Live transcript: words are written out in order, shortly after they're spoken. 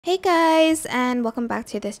Hey guys, and welcome back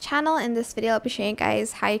to this channel. In this video I'll be showing you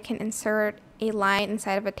guys how you can insert a line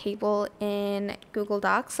inside of a table in Google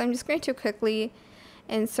Docs. So I'm just going to quickly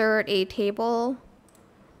insert a table.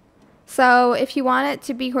 So if you want it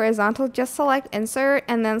to be horizontal, just select insert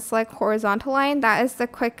and then select horizontal line. That is the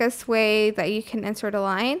quickest way that you can insert a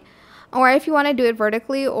line. Or if you want to do it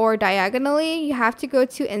vertically or diagonally, you have to go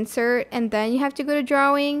to insert and then you have to go to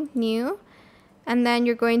drawing, new. And then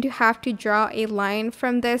you're going to have to draw a line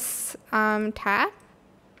from this tab.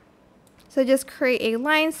 So just create a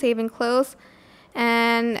line, save and close.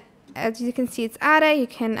 And as you can see, it's added. You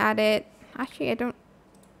can add it. Actually, I don't.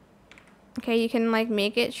 Okay, you can like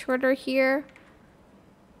make it shorter here.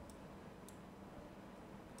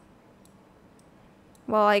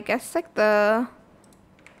 Well, I guess like the.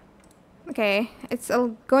 Okay, it's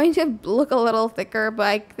going to look a little thicker, but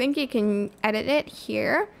I think you can edit it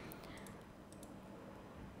here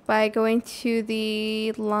by going to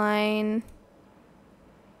the line.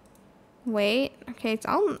 Wait, okay, it's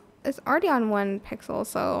already on 1 pixel,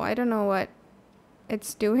 so I don't know what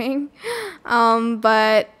it's doing.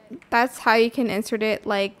 But that's how you can insert it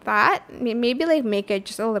like that. Maybe like make it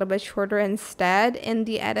just a little bit shorter instead in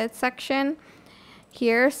the edit section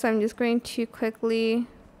here. So I'm just going to quickly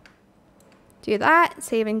do that,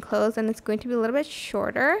 save and close, and it's going to be a little bit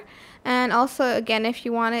shorter. And also, again, if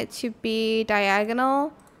you want it to be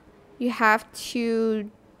diagonal, you have to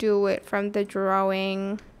do it from the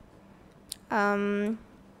drawing bit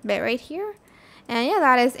right here. And yeah,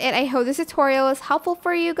 that is it. I hope this tutorial is helpful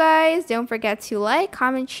for you guys. Don't forget to like,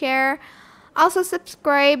 comment, share. Also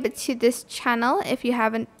subscribe to this channel if you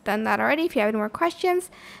haven't done that already. If you have any more questions,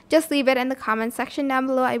 just leave it in the comment section down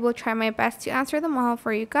below. I will try my best to answer them all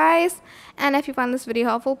for you guys. And if you found this video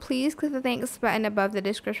helpful, please click the thanks button above the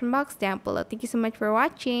description box down below. Thank you so much for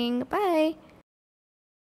watching. Bye.